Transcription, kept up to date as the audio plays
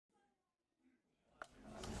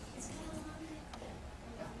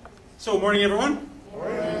So, morning everyone.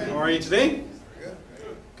 Morning. How are you today? Good.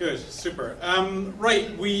 Good, super.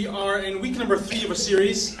 Right, we are in week number 3 of a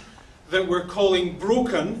series that we're calling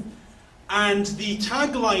Broken, and the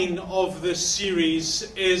tagline of this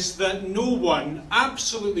series is that no one,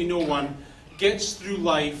 absolutely no one, gets through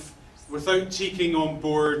life without taking on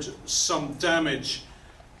board some damage.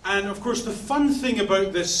 And of course the fun thing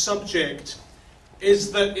about this subject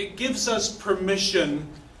is that it gives us permission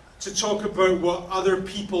to talk about what other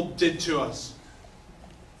people did to us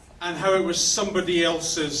and how it was somebody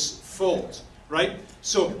else's fault, right?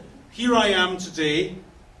 So here I am today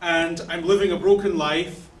and I'm living a broken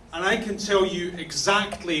life, and I can tell you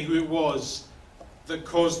exactly who it was that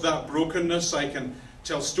caused that brokenness. I can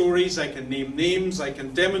tell stories, I can name names, I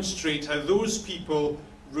can demonstrate how those people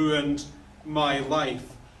ruined my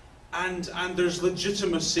life. And there's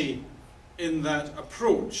legitimacy in that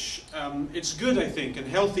approach. It's good, I think, and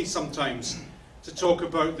healthy sometimes to talk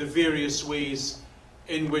about the various ways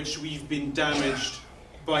in which we've been damaged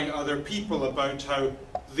by other people, about how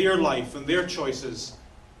their life and their choices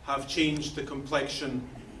have changed the complexion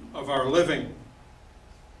of our living.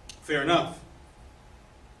 Fair enough.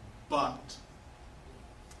 But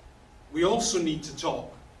we also need to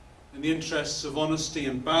talk, in the interests of honesty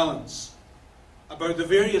and balance, about the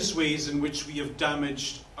various ways in which we have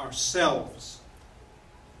damaged ourselves.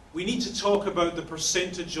 We need to talk about the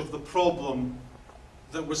percentage of the problem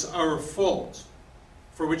that was our fault,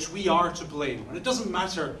 for which we are to blame. And it doesn't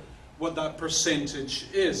matter what that percentage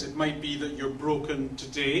is. It might be that you're broken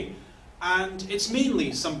today, and it's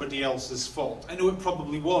mainly somebody else's fault. I know it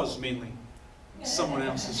probably was mainly someone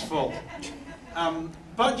else's fault.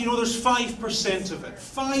 But you know, there's 5% of it,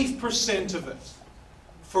 5% of it,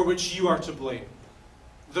 for which you are to blame,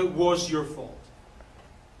 that was your fault.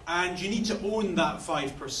 And you need to own that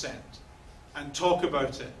 5% and talk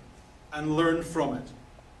about it and learn from it.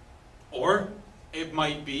 Or it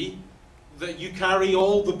might be that you carry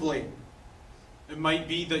all the blame. It might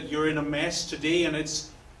be that you're in a mess today and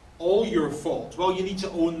it's all your fault. Well, you need to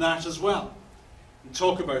own that as well and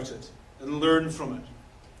talk about it and learn from it.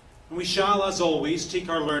 And we shall, as always, take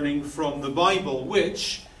our learning from the Bible,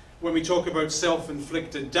 which, when we talk about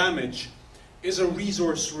self-inflicted damage, is a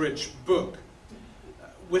resource-rich book.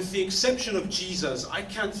 With the exception of Jesus, I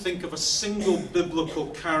can't think of a single biblical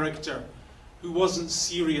character who wasn't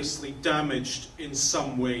seriously damaged in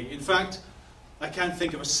some way. In fact, I can't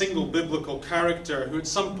think of a single biblical character who at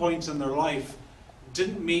some point in their life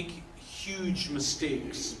didn't make huge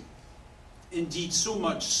mistakes. Indeed, so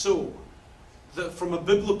much so that from a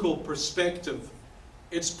biblical perspective,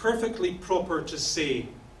 it's perfectly proper to say,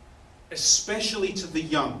 especially to the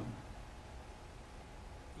young,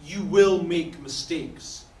 you will make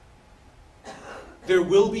mistakes. There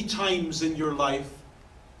will be times in your life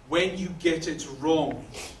when you get it wrong.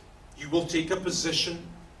 You will take a position,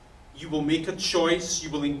 you will make a choice, you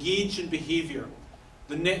will engage in behavior,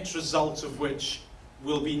 the net result of which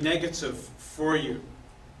will be negative for you.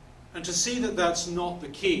 And to say that that's not the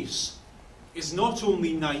case is not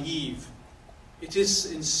only naive, it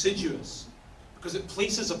is insidious, because it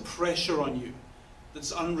places a pressure on you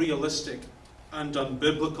that's unrealistic and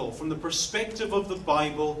unbiblical. From the perspective of the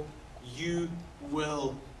Bible, you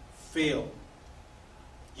will fail.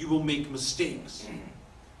 You will make mistakes.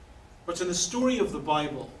 But in the story of the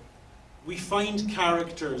Bible, we find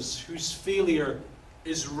characters whose failure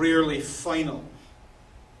is rarely final.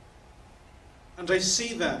 And I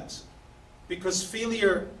say that because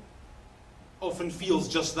failure often feels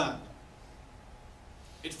just that.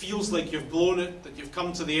 It feels like you've blown it, that you've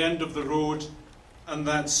come to the end of the road, and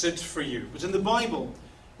that's it for you. But in the Bible,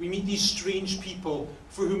 we meet these strange people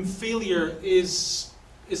for whom failure is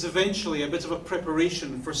eventually a bit of a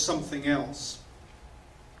preparation for something else.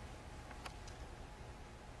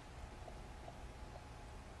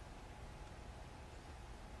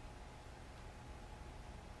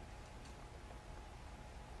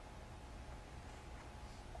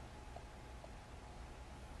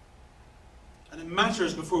 And it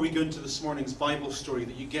matters, before we go into this morning's Bible story,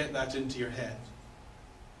 that you get that into your head.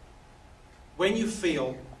 When you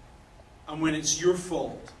fail, and when it's your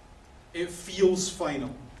fault, it feels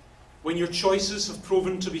final. When your choices have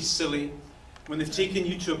proven to be silly, when they've taken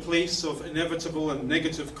you to a place of inevitable and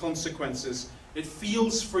negative consequences, it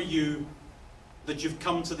feels for you that you've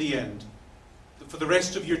come to the end. That for the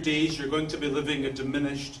rest of your days you're going to be living a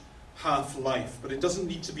diminished half-life. But it doesn't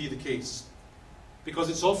need to be the case. Because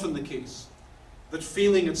it's often the case that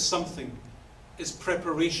failing at something is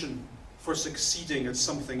preparation for succeeding at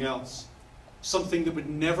something else. Something that would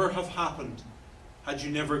never have happened had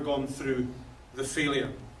you never gone through the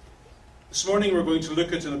failure. This morning we're going to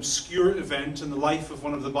look at an obscure event in the life of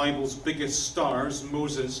one of the Bible's biggest stars,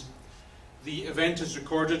 Moses. The event is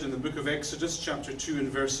recorded in the book of Exodus, chapter 2 and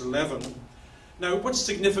verse 11. Now, what's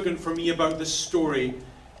significant for me about this story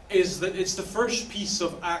is that it's the first piece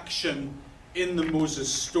of action in the Moses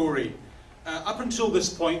story. Up until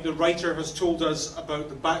this point, the writer has told us about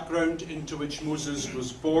the background into which Moses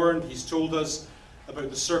was born. He's told us about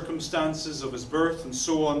the circumstances of his birth and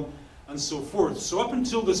so on and so forth. So up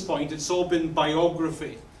until this point, it's all been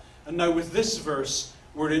biography. And now with this verse,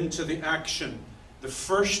 we're into the action, the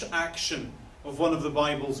first action of one of the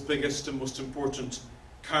Bible's biggest and most important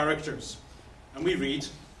characters. And we read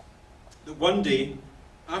that one day,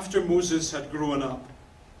 after Moses had grown up,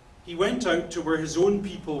 he went out to where his own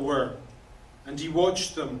people were, and he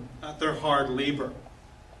watched them at their hard labor.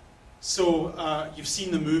 So you've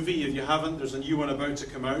seen the movie. If you haven't, there's a new one about to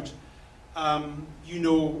come out. You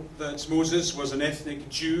know that Moses was an ethnic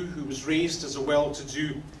Jew who was raised as a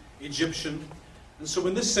well-to-do Egyptian. And so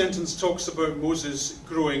when this sentence talks about Moses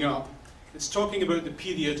growing up, it's talking about the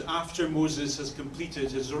period after Moses has completed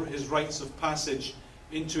his rites of passage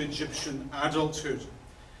into Egyptian adulthood.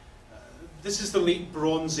 This is the late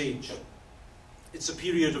Bronze Age. It's a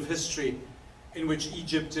period of history in which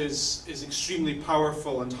Egypt is extremely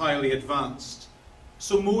powerful and highly advanced.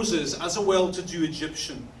 So Moses, as a well-to-do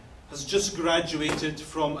Egyptian, has just graduated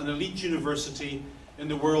from an elite university in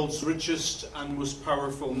the world's richest and most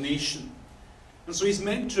powerful nation. And so he's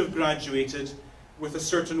meant to have graduated with a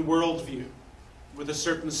certain worldview, with a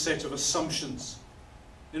certain set of assumptions.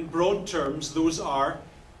 In broad terms, those are: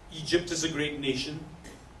 Egypt is a great nation.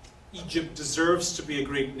 Egypt deserves to be a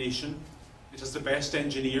great nation. It has the best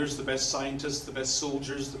engineers, the best scientists, the best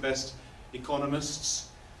soldiers, the best economists.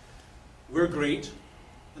 We're great.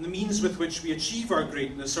 And the means with which we achieve our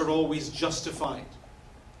greatness are always justified.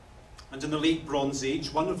 And in the late Bronze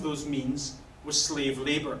Age, one of those means was slave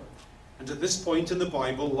labor. And at this point in the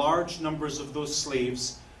Bible, large numbers of those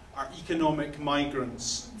slaves are economic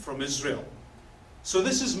migrants from Israel. So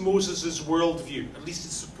this is Moses' worldview, at least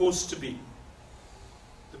it's supposed to be.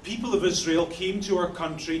 The people of Israel came to our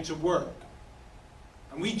country to work.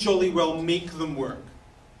 And we jolly well make them work.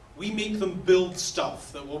 We make them build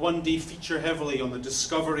stuff that will one day feature heavily on the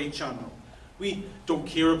Discovery Channel. We don't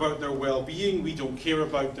care about their well-being. We don't care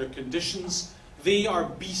about their conditions. They are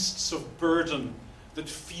beasts of burden that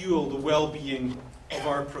fuel the well-being of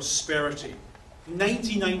our prosperity.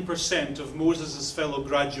 99% of Moses' fellow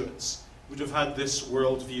graduates would have had this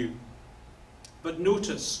worldview. But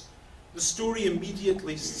notice, the story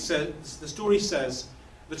says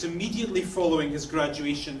that immediately following his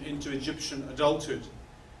graduation into Egyptian adulthood,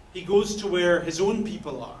 he goes to where his own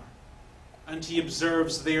people are, and he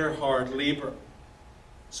observes their hard labor.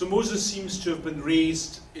 So Moses seems to have been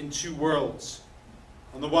raised in two worlds.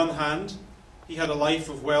 On the one hand, he had a life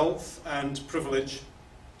of wealth and privilege,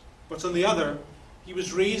 but on the other, he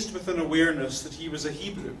was raised with an awareness that he was a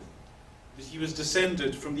Hebrew, that he was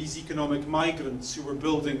descended from these economic migrants who were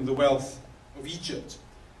building the wealth of Egypt.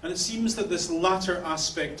 And it seems that this latter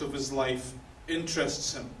aspect of his life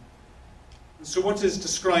interests him. And so what is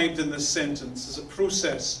described in this sentence is a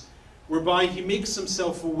process whereby he makes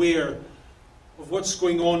himself aware of what's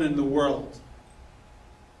going on in the world,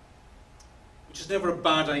 which is never a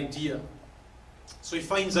bad idea. So he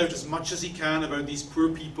finds out as much as he can about these poor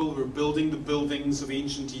people who are building the buildings of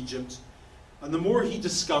ancient Egypt. And the more he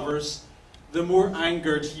discovers, the more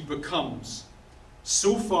angered he becomes.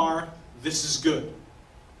 So far, this is good.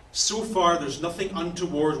 So far, there's nothing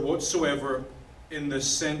untoward whatsoever in this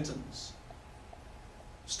sentence.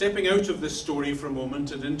 Stepping out of this story for a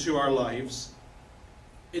moment and into our lives,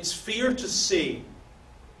 it's fair to say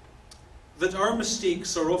that our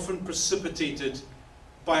mistakes are often precipitated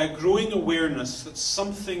by a growing awareness that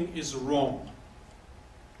something is wrong.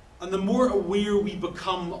 And the more aware we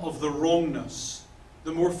become of the wrongness,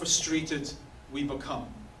 the more frustrated we become.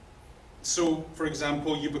 So, for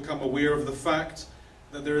example, you become aware of the fact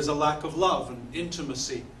that there is a lack of love and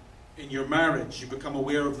intimacy in your marriage. You become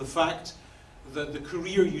aware of the fact that the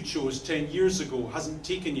career you chose 10 years ago hasn't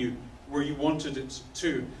taken you where you wanted it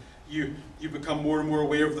to. You become more and more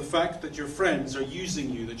aware of the fact that your friends are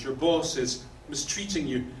using you, that your boss is mistreating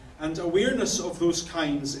you. And awareness of those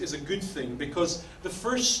kinds is a good thing, because the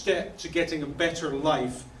first step to getting a better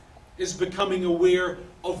life is becoming aware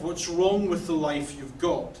of what's wrong with the life you've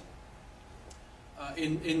got.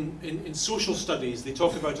 In social studies, they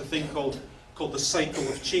talk about a thing called the cycle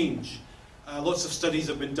of change. Lots of studies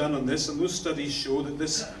have been done on this, and those studies show that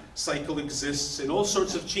this cycle exists in all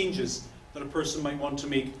sorts of changes that a person might want to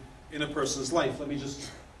make in a person's life. Let me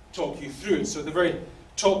just talk you through it. So at the very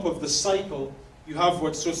top of the cycle, you have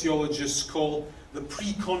what sociologists call the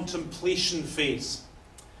pre-contemplation phase.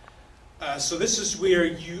 So this is where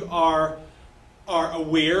you are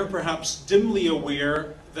aware, perhaps dimly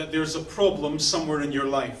aware, that there's a problem somewhere in your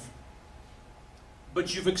life.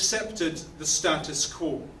 But you've accepted the status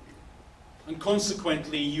quo. And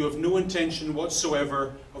consequently, you have no intention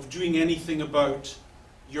whatsoever of doing anything about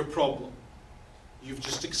your problem. You've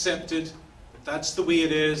just accepted that that's the way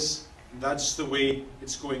it is, and that's the way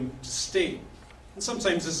it's going to stay. And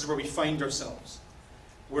sometimes this is where we find ourselves.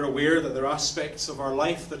 We're aware that there are aspects of our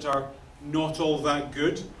life that are not all that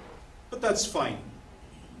good, but that's fine.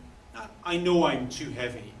 I know I'm too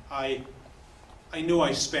heavy. I know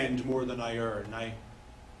I spend more than I earn.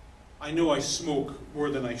 I know I smoke more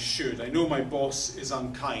than I should. I know my boss is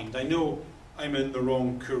unkind. I know I'm in the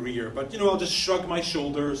wrong career. But, I'll just shrug my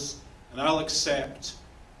shoulders and I'll accept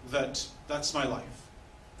that that's my life.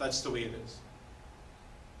 That's the way it is.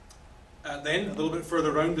 Then, a little bit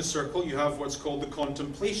further around the circle, you have what's called the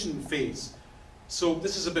contemplation phase. So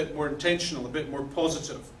this is a bit more intentional, a bit more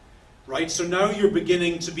positive, right? So now you're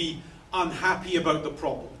beginning to be unhappy about the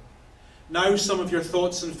problem. Now some of your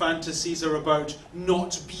thoughts and fantasies are about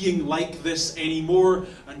not being like this anymore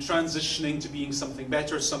and transitioning to being something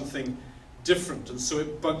better, something different. And so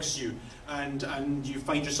it bugs you, and you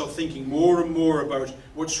find yourself thinking more and more about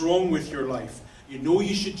what's wrong with your life. You know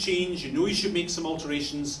you should change, you know you should make some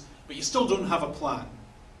alterations, but you still don't have a plan.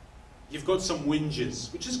 You've got some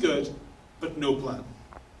whinges, which is good, but no plan.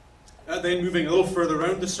 Then moving a little further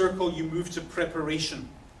around the circle, you move to preparation.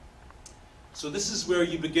 So this is where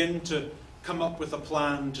you begin to come up with a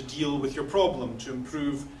plan to deal with your problem, to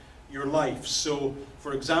improve your life. So,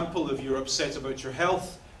 for example, if you're upset about your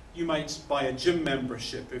health, you might buy a gym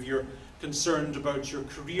membership. If you're concerned about your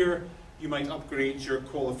career, you might upgrade your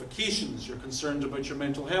qualifications. You're concerned about your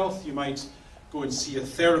mental health, you might go and see a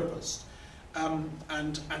therapist. And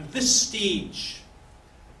this stage,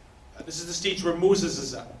 this is the stage where Moses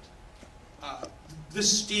is at.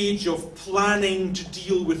 This stage of planning to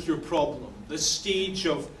deal with your problem, this stage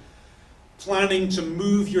of planning to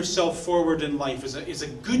move yourself forward in life is a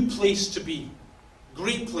good place to be,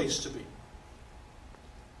 great place to be.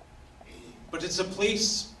 But it's a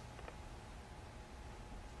place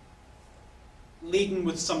laden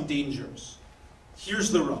with some dangers.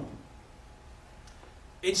 Here's the rub.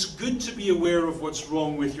 It's good to be aware of what's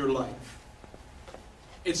wrong with your life.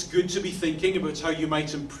 It's good to be thinking about how you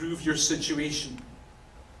might improve your situation.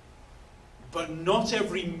 But not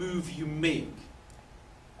every move you make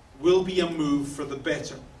will be a move for the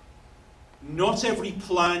better. Not every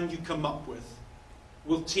plan you come up with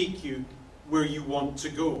will take you where you want to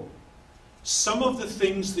go. Some of the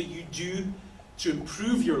things that you do to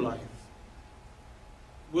improve your life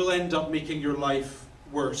will end up making your life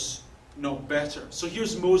worse, not better. So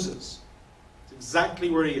here's Moses. It's exactly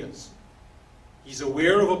where he is. He's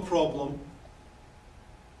aware of a problem.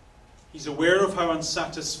 He's aware of how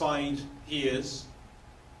unsatisfied he is.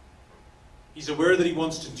 He's aware that he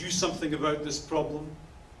wants to do something about this problem.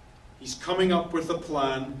 He's coming up with a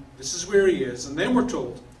plan. This is where he is. And then we're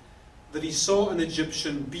told that he saw an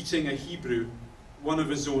Egyptian beating a Hebrew, one of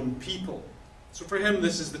his own people. So for him,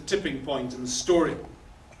 this is the tipping point in the story.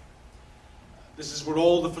 This is where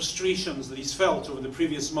all the frustrations that he's felt over the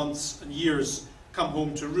previous months and years come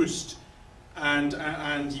home to roost.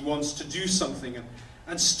 And he wants to do something.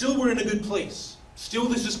 And still we're in a good place. Still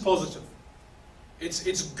this is positive.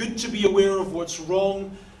 It's good to be aware of what's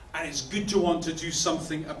wrong, and it's good to want to do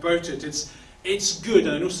something about it. It's good,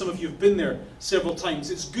 and I know some of you have been there several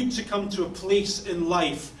times, it's good to come to a place in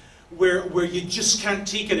life where you just can't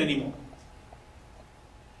take it anymore.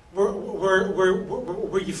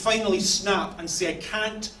 Where you finally snap and say, I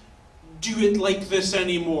can't do it like this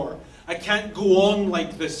anymore. I can't go on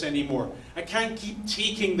like this anymore. I can't keep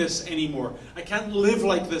taking this anymore. I can't live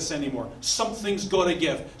like this anymore. Something's got to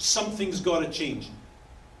give. Something's got to change.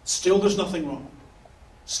 Still, there's nothing wrong.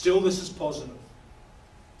 Still, this is positive.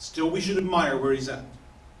 Still, we should admire where he's at.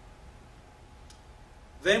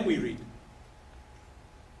 Then we read,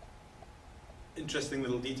 interesting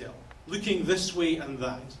little detail, looking this way and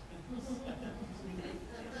that,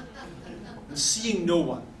 and seeing no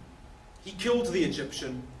one, he killed the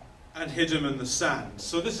Egyptian and hid him in the sand.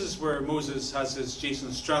 So this is where Moses has his Jason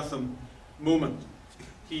Stratham moment.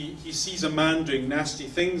 He sees a man doing nasty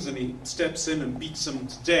things and he steps in and beats him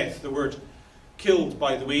to death. The word killed,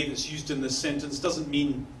 by the way, that's used in this sentence doesn't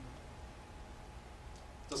mean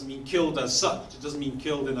killed as such. It doesn't mean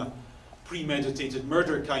killed in a premeditated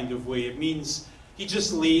murder kind of way. It means he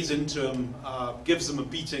just lays into him, gives him a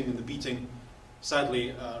beating, and the beating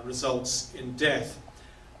sadly results in death.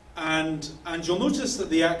 And you'll notice that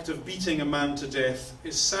the act of beating a man to death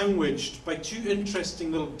is sandwiched by two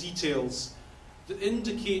interesting little details that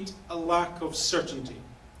indicate a lack of certainty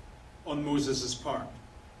on Moses' part.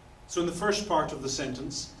 So in the first part of the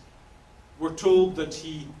sentence, we're told that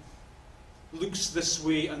he looks this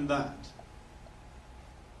way and that,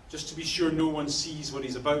 just to be sure no one sees what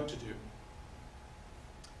he's about to do.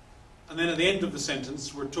 And then at the end of the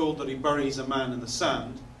sentence, we're told that he buries a man in the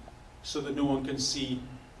sand so that no one can see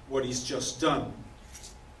what he's just done.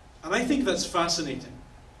 And I think that's fascinating,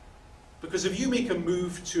 because if you make a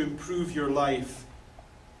move to improve your life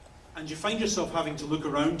and you find yourself having to look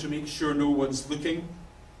around to make sure no one's looking,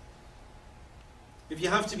 if you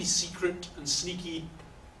have to be secret and sneaky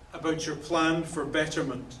about your plan for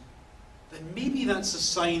betterment, then maybe that's a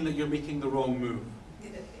sign that you're making the wrong move.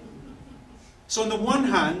 So on the one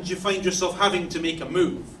hand, you find yourself having to make a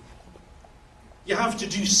move. You have to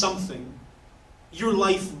do something. Your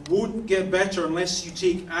life won't get better unless you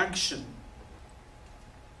take action.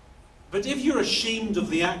 But if you're ashamed of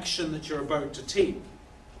the action that you're about to take,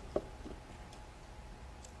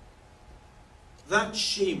 that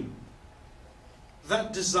shame,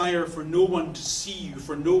 that desire for no one to see you,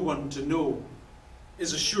 for no one to know,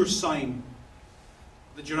 is a sure sign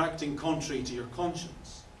that you're acting contrary to your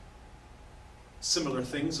conscience. Similar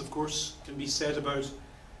things, of course, can be said about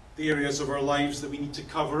the areas of our lives that we need to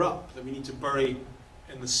cover up, that we need to bury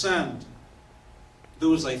in the sand.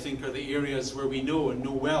 Those, I think, are the areas where we know and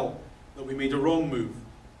know well that we made a wrong move.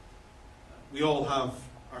 We all have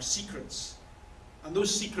our secrets, and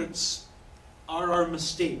those secrets are our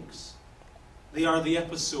mistakes. They are the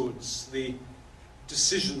episodes, the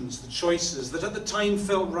decisions, the choices that at the time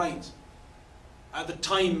felt right, at the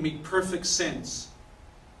time made perfect sense.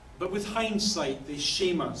 But with hindsight, they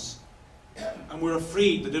shame us. And we're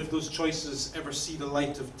afraid that if those choices ever see the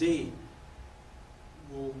light of day,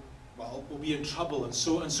 we'll be in trouble. And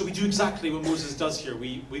so we do exactly what Moses does here.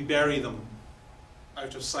 We bury them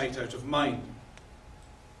out of sight, out of mind.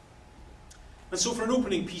 And so for an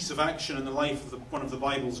opening piece of action in the life of one of the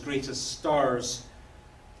Bible's greatest stars,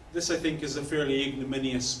 this, I think, is a fairly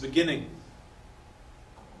ignominious beginning.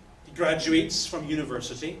 He graduates from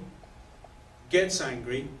university, gets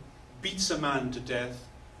angry, beats a man to death,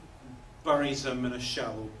 buries him in a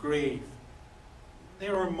shallow grave.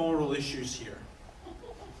 There are moral issues here.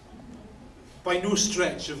 By no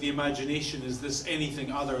stretch of the imagination is this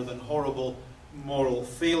anything other than horrible moral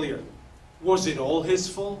failure. Was it all his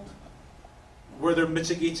fault? Were there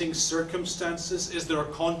mitigating circumstances? Is there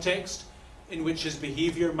a context in which his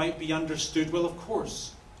behavior might be understood? Well, of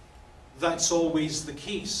course. That's always the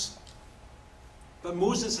case. But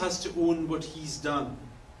Moses has to own what he's done.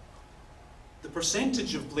 The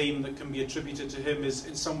percentage of blame that can be attributed to him is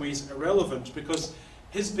in some ways irrelevant, because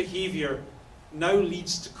his behavior now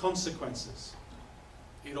leads to consequences.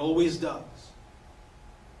 It always does.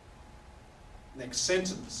 Next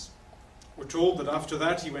sentence. We're told that after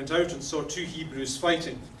that he went out and saw two Hebrews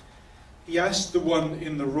fighting. He asked the one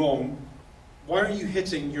in the wrong, "Why are you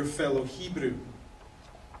hitting your fellow Hebrew?"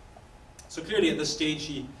 So clearly at this stage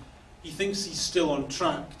he thinks he's still on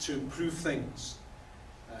track to improve things.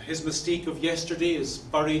 His mistake of yesterday is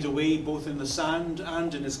buried away both in the sand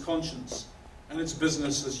and in his conscience, and it's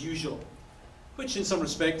business as usual, which in some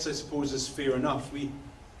respects I suppose is fair enough. We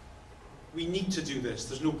need to do this.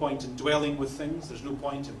 There's no point in dwelling with things. There's no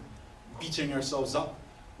point in beating ourselves up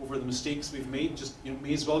over the mistakes we've made. Just,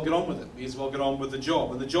 may as well get on with it. May as well get on with the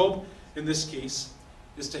job. And the job, in this case,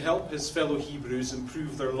 is to help his fellow Hebrews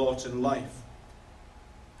improve their lot in life.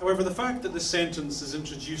 However, the fact that the sentence is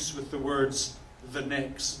introduced with the words, "the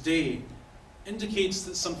next day," indicates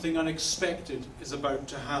that something unexpected is about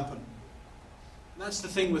to happen. And that's the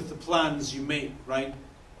thing with the plans you make, right?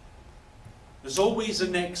 There's always a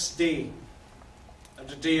next day,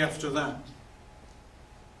 and a day after that.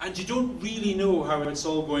 And you don't really know how it's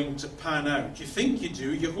all going to pan out. You think you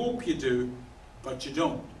do, you hope you do, but you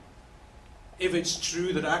don't. If it's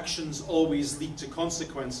true that actions always lead to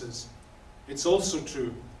consequences, it's also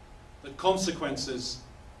true that consequences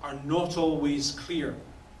are not always clear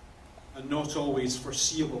and not always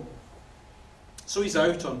foreseeable. So he's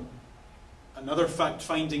out on another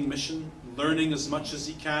fact-finding mission, learning as much as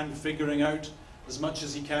he can, figuring out as much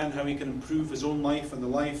as he can how he can improve his own life and the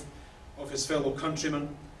life of his fellow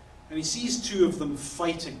countrymen. And he sees two of them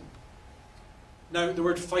fighting. Now, the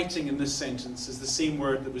word fighting in this sentence is the same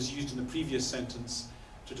word that was used in the previous sentence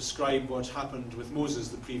to describe what happened with Moses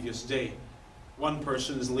the previous day. One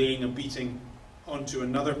person is laying a beating onto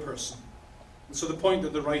another person. And so the point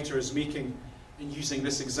that the writer is making in using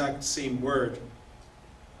this exact same word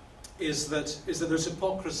is that there's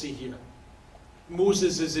hypocrisy here.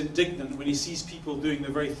 Moses is indignant when he sees people doing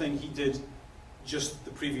the very thing he did just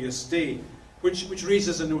the previous day, which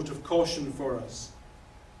raises a note of caution for us.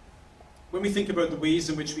 When we think about the ways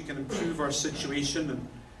in which we can improve our situation, and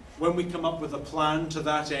when we come up with a plan to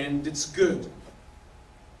that end, it's good.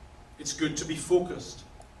 It's good to be focused.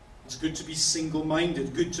 It's good to be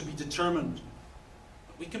single-minded, good to be determined.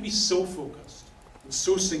 But we can be so focused and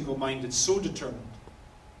so single-minded, so determined,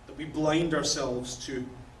 that we blind ourselves to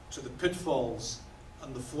the pitfalls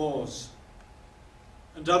and the flaws.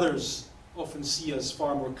 And others often see us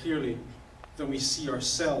far more clearly than we see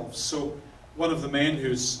ourselves. So one of the men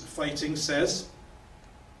who's fighting says,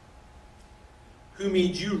 "Who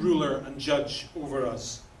made you ruler and judge over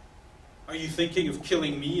us? Are you thinking of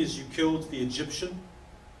killing me as you killed the Egyptian?"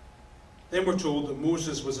 Then we're told that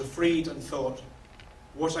Moses was afraid and thought,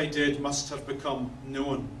 "What I did must have become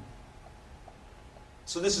known."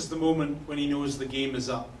 So this is the moment when he knows the game is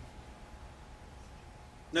up.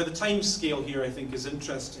 Now the time scale here, I think, is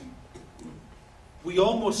interesting. We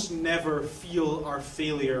almost never feel our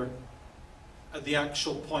failure at the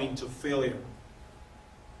actual point of failure.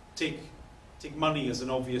 Take money as an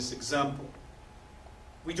obvious example.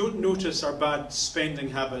 We don't notice our bad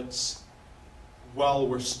spending habits while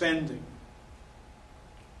we're spending.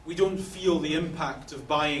 We don't feel the impact of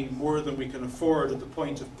buying more than we can afford at the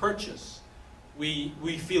point of purchase. We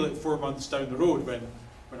feel it 4 months down the road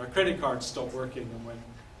when our credit cards stop working and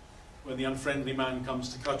when the unfriendly man comes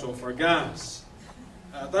to cut off our gas.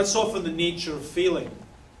 That's often the nature of failing.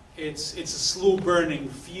 It's a slow-burning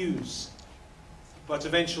fuse, but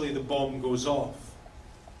eventually the bomb goes off.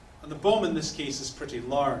 And the bomb in this case is pretty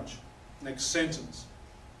large. Next sentence.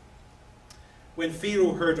 When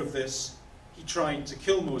Pharaoh heard of this, he tried to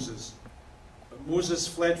kill Moses. But Moses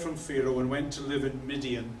fled from Pharaoh and went to live in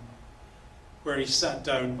Midian, where he sat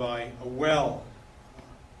down by a well.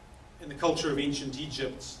 In the culture of ancient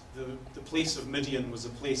Egypt, the place of Midian was a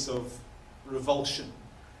place of revulsion.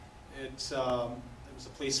 It was a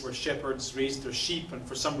place where shepherds raised their sheep, and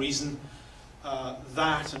for some reason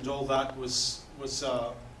that and all that was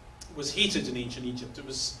hated in ancient Egypt. It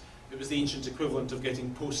was the ancient equivalent of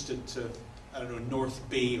getting posted to, I don't know, North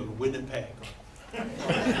Bay or Winnipeg.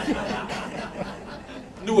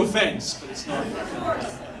 No offence, but it's not.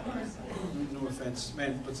 No offence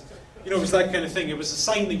meant, but it was that kind of thing. It was a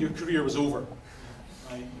sign that your career was over.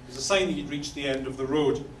 Right? It was a sign that you'd reached the end of the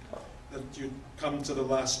road, that you'd come to the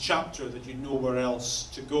last chapter, that you'd nowhere else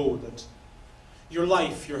to go, that your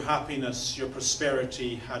life, your happiness, your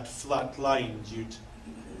prosperity had flatlined. You'd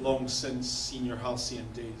long since seen your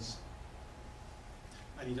halcyon days.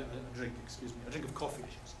 I need a drink, excuse me. A drink of coffee, I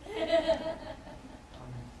should say.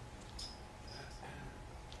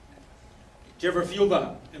 Do you ever feel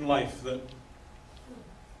that in life, that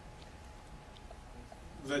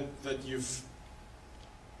you've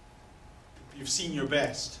seen your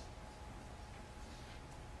best?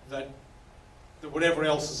 That whatever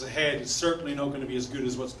else is ahead is certainly not going to be as good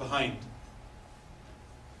as what's behind.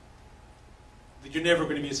 That you're never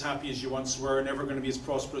going to be as happy as you once were, never going to be as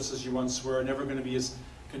prosperous as you once were, never going to be as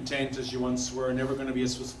content as you once were, never going to be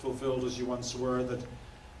as fulfilled as you once were,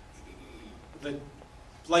 that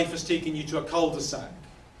life has taken you to a cul-de-sac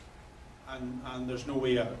and there's no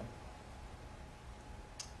way out.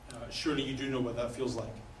 Surely you do know what that feels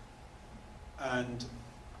like. And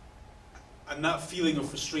that feeling of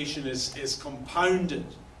frustration is compounded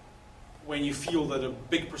when you feel that a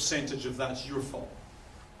big percentage of that's your fault.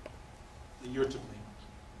 That you're to blame.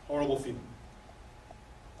 Horrible feeling.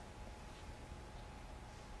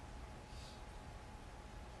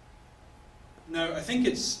 Now, I think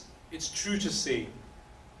it's true to say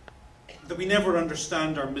that we never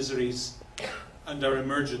understand our miseries and our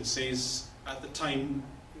emergencies at the time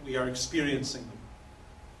we are experiencing them.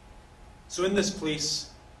 So in this place,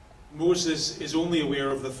 Moses is only aware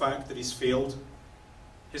of the fact that he's failed.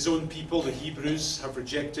 His own people, the Hebrews, have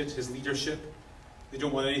rejected his leadership. They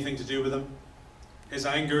don't want anything to do with him. His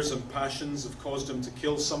angers and passions have caused him to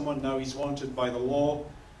kill someone. Now he's wanted by the law.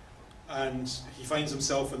 And he finds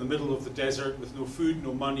himself in the middle of the desert with no food,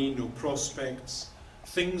 no money, no prospects.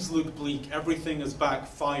 Things look bleak. Everything has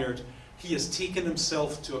backfired. He has taken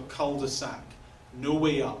himself to a cul-de-sac. No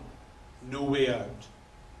way up, no way out.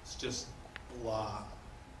 It's just blah.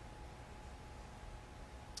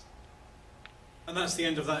 And that's the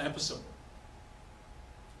end of that episode.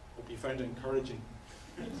 Hope you found it encouraging.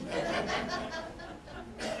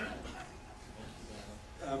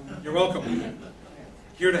 You're welcome.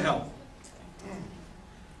 Here to help.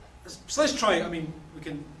 So let's try, we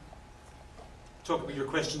can talk about your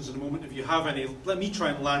questions in a moment if you have any. Let me try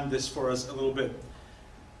and land this for us a little bit.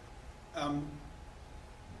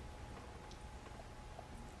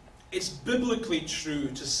 it's biblically true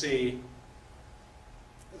to say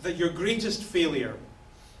that your greatest failure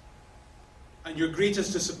and your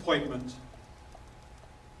greatest disappointment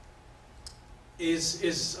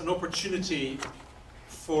is an opportunity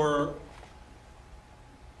for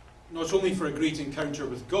not only for a great encounter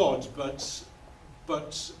with God, but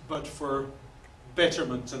for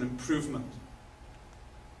betterment and improvement.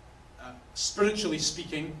 Spiritually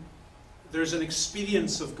speaking, there's an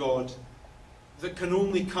experience of God that can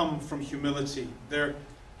only come from humility. There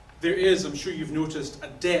is, I'm sure you've noticed, a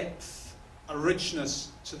depth, a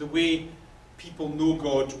richness to the way people know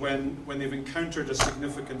God when they've encountered a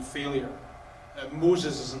significant failure.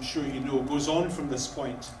 Moses, as I'm sure you know, goes on from this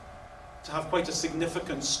point to have quite a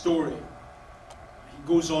significant story. He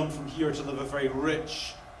goes on from here to live a very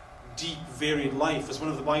rich, deep, varied life as one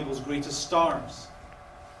of the Bible's greatest stars.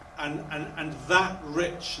 And that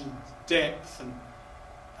rich and depth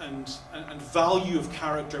and value of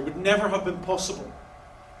character would never have been possible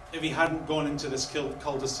if he hadn't gone into this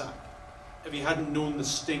cul-de-sac, if he hadn't known the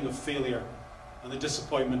sting of failure and the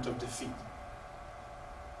disappointment of defeat.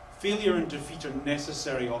 Failure and defeat are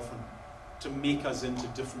necessary often to make us into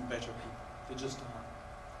different, better people. They just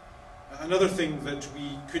are. Another thing that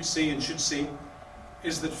we could say and should say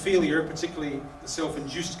is that failure, particularly the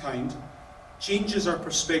self-induced kind, changes our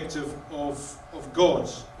perspective of God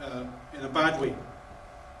in a bad way.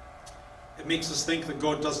 It makes us think that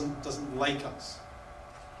God doesn't like us.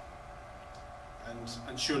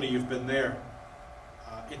 And surely you've been there.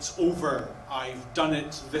 It's over. I've done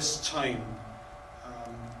it this time.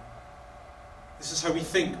 This is how we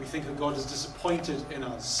think. We think that God is disappointed in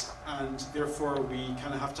us, and therefore we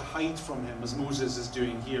kind of have to hide from him, as Moses is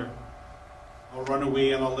doing here. I'll run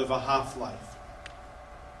away and I'll live a half-life.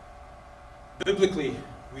 Biblically,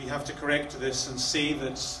 we have to correct this and say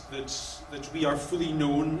that we are fully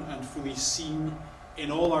known and fully seen in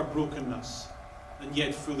all our brokenness, and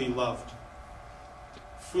yet fully loved.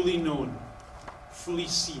 Fully known, fully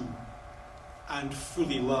seen, and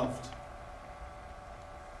fully loved.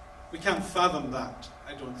 We can't fathom that,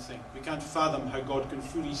 I don't think. We can't fathom how God can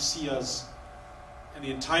fully see us in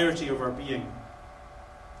the entirety of our being.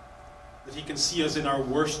 That he can see us in our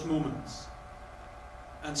worst moments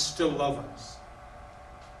and still love us.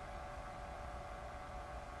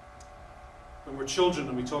 When we're children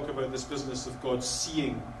and we talk about this business of God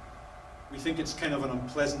seeing, we think it's kind of an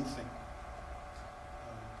unpleasant thing.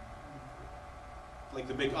 Like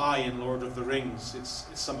the big eye in Lord of the Rings, it's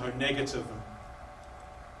somehow negative.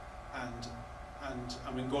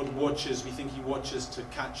 And when God watches, we think he watches to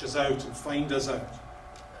catch us out and find us out.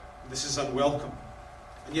 This is unwelcome.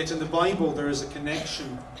 And yet in the Bible there is a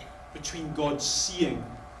connection between God seeing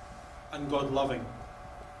and God loving.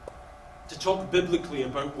 To talk biblically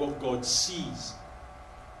about what God sees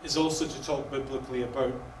is also to talk biblically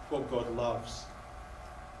about what God loves.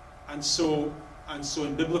 And so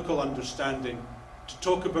in biblical understanding, to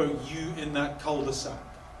talk about you in that cul-de-sac,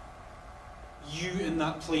 you in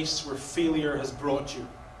that place where failure has brought you,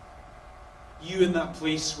 you in that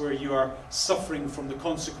place where you are suffering from the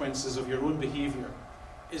consequences of your own behavior,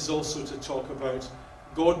 is also to talk about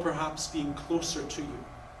God perhaps being closer to you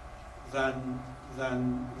than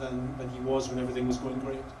he was when everything was going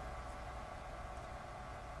great.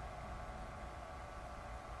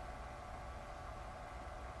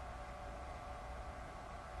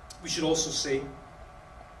 We should also say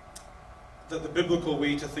that the biblical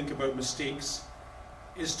way to think about mistakes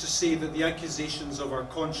is to say that the accusations of our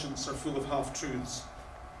conscience are full of half-truths.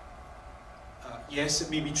 Yes,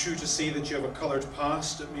 it may be true to say that you have a coloured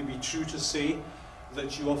past. It may be true to say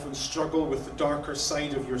that you often struggle with the darker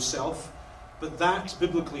side of yourself. But that,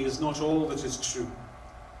 biblically, is not all that is true.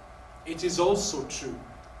 It is also true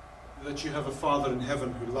that you have a Father in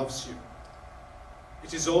heaven who loves you.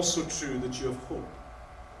 It is also true that you have hope.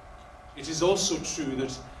 It is also true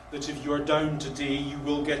that if you are down today, you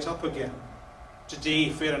will get up again. Today,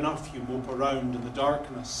 fair enough, you mope around in the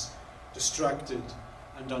darkness, distracted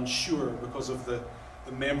and unsure because of the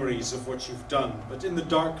memories of what you've done. But in the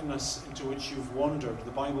darkness into which you've wandered,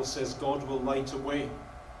 the Bible says God will light a way.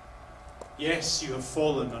 Yes, you have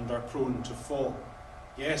fallen and are prone to fall.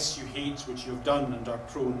 Yes, you hate what you have done and are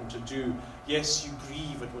prone to do. Yes, you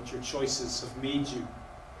grieve at what your choices have made you.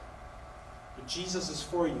 But Jesus is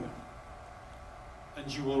for you,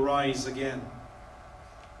 and you will rise again.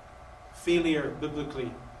 Failure,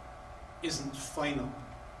 biblically, isn't final.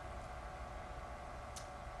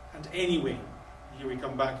 And anyway, here we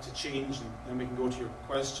come back to change, and then we can go to your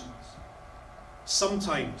questions.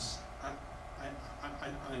 Sometimes,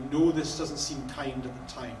 I know this doesn't seem kind at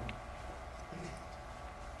the time,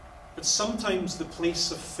 but sometimes the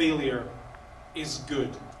place of failure is good.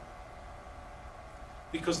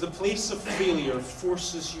 Because the place of failure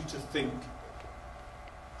forces you to think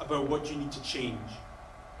about what you need to change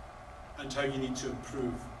and how you need to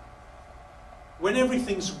improve. When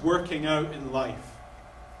everything's working out in life,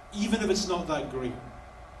 even if it's not that great,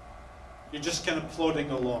 you're just kind of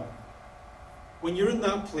plodding along. When you're in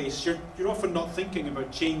that place, you're often not thinking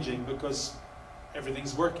about changing because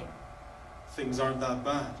everything's working. Things aren't that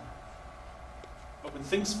bad. But when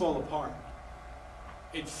things fall apart,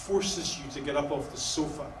 it forces you to get up off the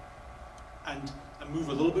sofa and move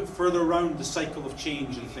a little bit further around the cycle of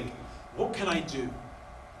change and think, what can I do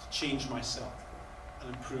to change myself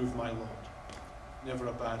and improve my lot? Never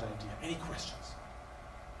a bad idea. Any questions?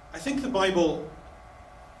 I think the Bible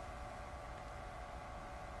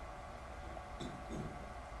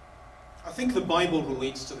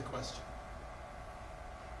relates to the question.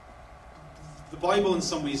 The Bible in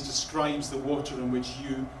some ways describes the water in which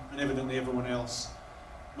you and evidently everyone else,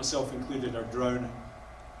 myself included, are drowning.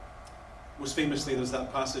 Most famously, there's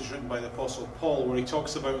that passage written by the Apostle Paul where he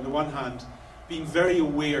talks about, on the one hand, being very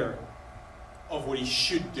aware of what he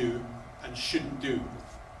should do and shouldn't do.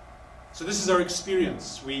 So this is our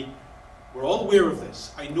experience. We're all aware of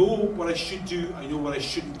this. I know what I should do, I know what I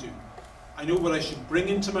shouldn't do. I know what I should bring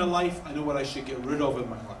into my life, I know what I should get rid of in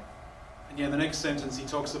my life. And yet in the next sentence he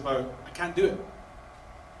talks about, I can't do it.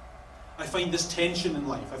 I find this tension in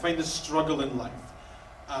life, I find this struggle in life.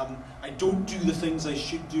 I don't do the things I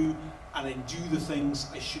should do, and I do the things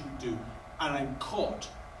I shouldn't do. And I'm caught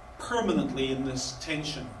permanently in this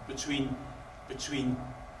tension between the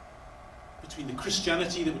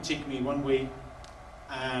Christianity that would take me one way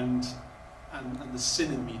and the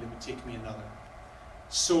sin in me that would take me another.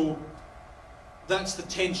 So that's the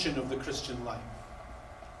tension of the Christian life.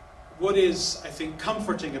 What is, I think,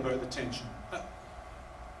 comforting about the tension?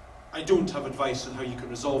 I don't have advice on how you can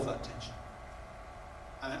resolve that tension.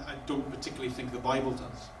 I don't particularly think the Bible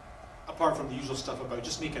does. Apart from the usual stuff about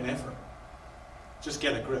just make an effort. Just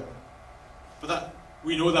get a grip. But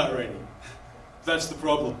we know that already. That's the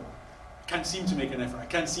problem. I can't seem to make an effort. I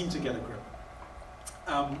can't seem to get a grip.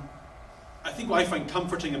 I think what I find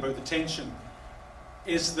comforting about the tension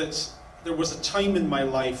is that there was a time in my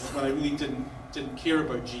life when I really didn't care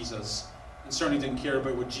about Jesus, and certainly didn't care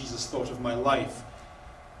about what Jesus thought of my life.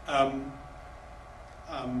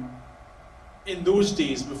 In those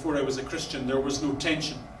days, before I was a Christian, there was no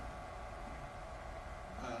tension.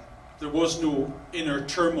 There was no inner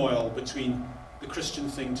turmoil between the Christian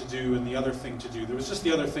thing to do and the other thing to do. There was just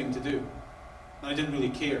the other thing to do. And I didn't really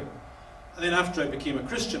care. And then after I became a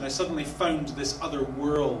Christian, I suddenly found this other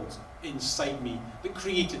world inside me that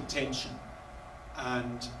created tension.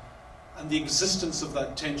 And the existence of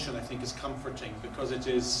that tension, I think, is comforting because it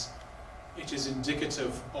is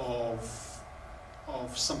indicative of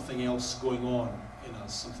something else going on in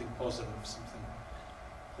us, something positive, something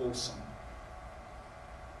wholesome.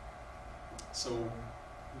 So,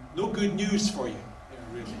 no good news for you,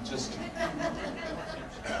 really. Just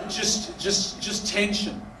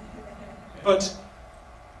tension. But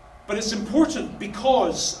it's important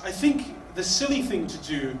because I think the silly thing to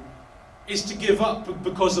do is to give up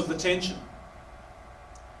because of the tension.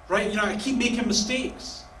 Right? I keep making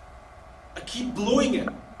mistakes. I keep blowing it.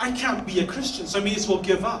 I can't be a Christian, so I may as well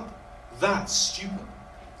give up. That's stupid.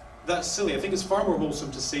 That's silly. I think it's far more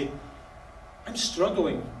wholesome to say, I'm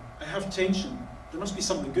struggling. I have tension. There must be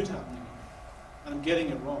something good happening. And I'm getting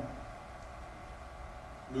it wrong.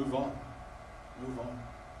 Move on. Move on.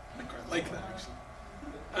 I quite like that, actually.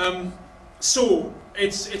 So,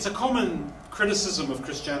 it's a common criticism of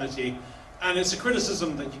Christianity, and it's a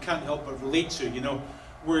criticism that you can't help but relate to.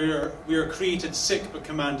 We are created sick but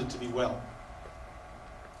commanded to be well.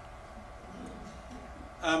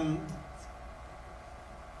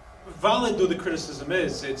 Valid though the criticism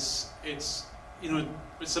is, it's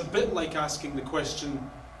a bit like asking the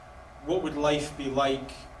question, what would life be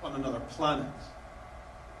like on another planet?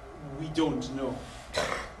 We don't know.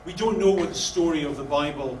 We don't know what the story of the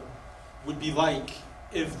Bible would be like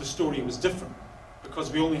if the story was different,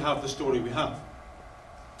 because we only have the story we have.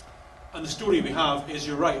 And the story we have is,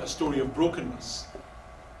 you're right, a story of brokenness.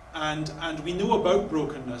 And we know about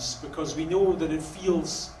brokenness because we know that it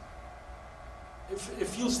feels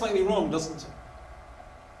slightly wrong, doesn't it?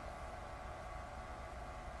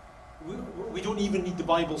 We don't even need the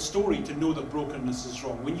Bible story to know that brokenness is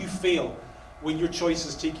wrong. When you fail, when your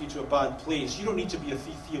choices take you to a bad place, you don't need to be a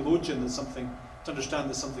theologian to understand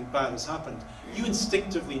that something bad has happened. You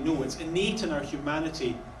instinctively know. It's innate in our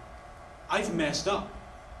humanity. I've messed up.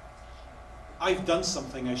 I've done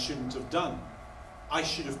something I shouldn't have done. I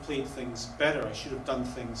should have played things better. I should have done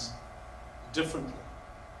things differently.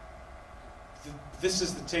 this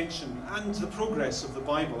is the tension and the progress of the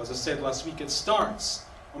Bible. As I said last week, it starts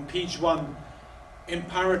on page 1 in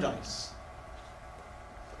paradise.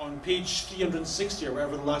 On page 360, or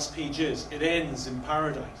wherever the last page is, it ends in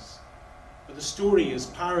paradise. But the story is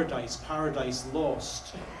paradise, paradise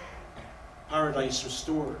lost, paradise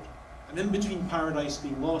restored. And in between paradise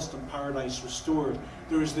being lost and paradise restored,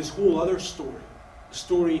 there is this whole other story, a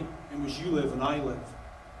story in which you live and I live,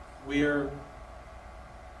 where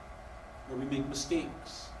we make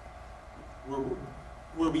mistakes,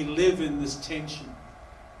 where we live in this tension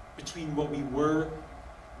between what we were,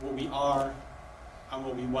 what we are, and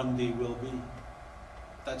what we one day will be.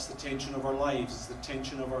 That's the tension of our lives, it's the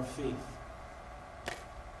tension of our faith.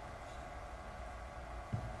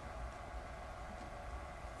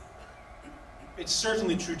 It's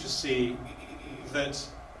certainly true to say that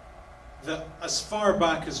as far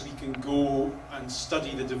back as we can go and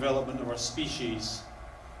study the development of our species,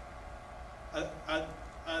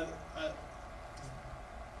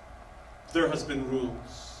 there has been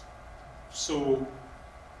rules. So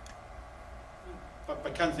I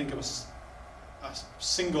can't think of a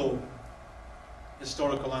single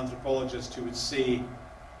historical anthropologist who would say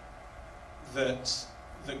that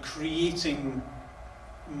creating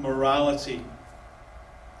morality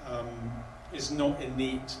is not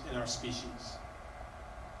innate in our species.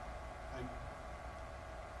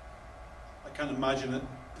 I can't imagine it.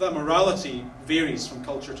 That morality varies from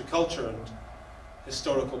culture to culture and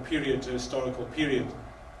historical period to historical period.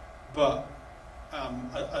 But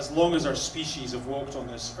as long as our species have walked on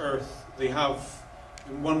this earth, they have,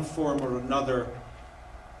 in one form or another,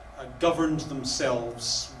 governed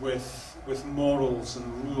themselves with morals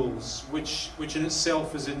and rules, which in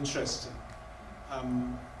itself is interesting.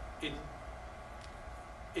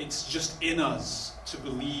 It's just in us to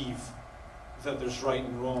believe that there's right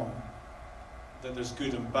and wrong, that there's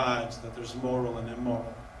good and bad, that there's moral and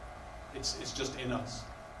immoral. It's just in us.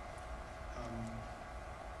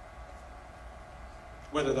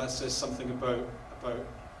 Whether that says something about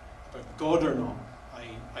God or not,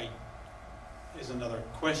 is another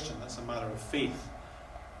question. That's a matter of faith.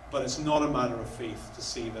 But it's not a matter of faith to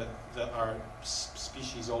say that our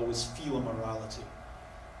species always feel a morality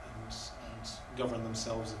and govern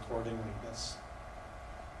themselves accordingly.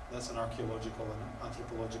 That's an archaeological and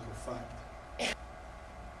anthropological fact.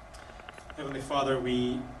 Heavenly Father,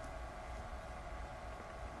 we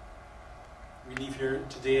leave here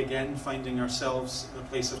today again finding ourselves in a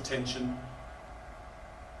place of tension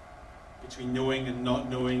between knowing and not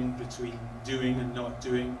knowing, between doing and not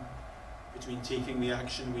doing, between taking the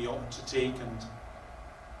action we ought to take and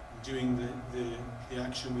doing the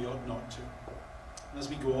action we ought not to. And as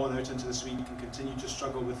we go on out into this week and continue to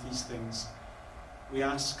struggle with these things, we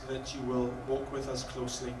ask that you will walk with us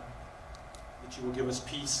closely, that you will give us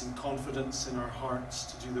peace and confidence in our hearts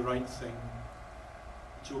to do the right thing,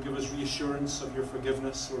 that you will give us reassurance of your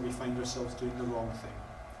forgiveness where we find ourselves doing the wrong thing.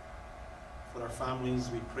 For our families,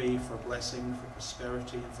 we pray for blessing, for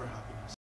prosperity, and for happiness.